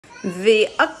The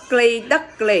ugly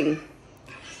duckling.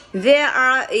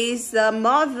 There is a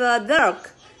mother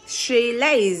duck. She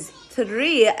lays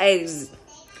 3 eggs.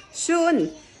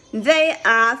 Soon there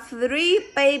are 3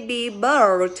 baby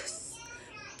birds.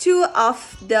 2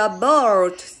 of the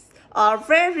birds are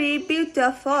very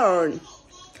beautiful.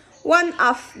 One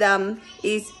of them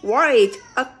is white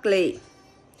ugly.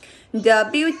 The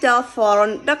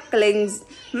beautiful ducklings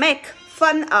make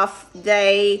fun of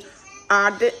their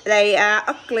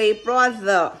ugly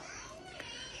brother.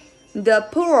 The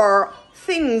poor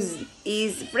thing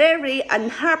is very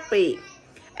unhappy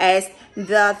as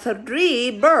the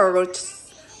 3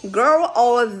 birds grow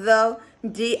older.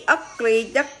 The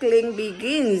ugly duckling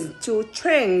begins to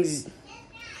change.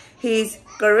 His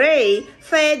gray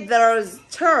feathers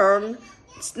turn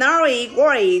snowy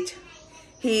white.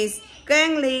 His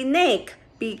gangly neck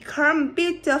becomes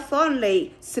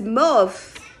beautifully smooth.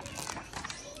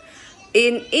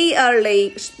 In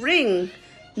early spring,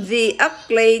 the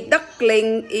ugly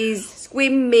duckling is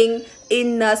swimming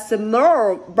in a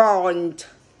small pond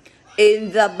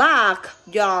in the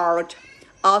backyard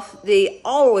of the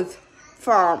old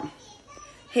farm.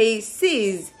 He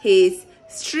sees his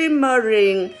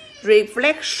shimmering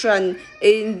reflection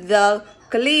in the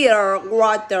clear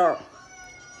water.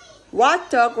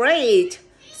 What a great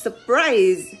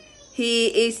surprise! He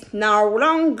is no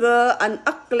longer an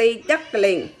ugly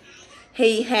duckling.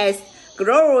 He has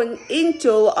grown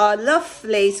into a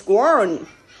lovely swan.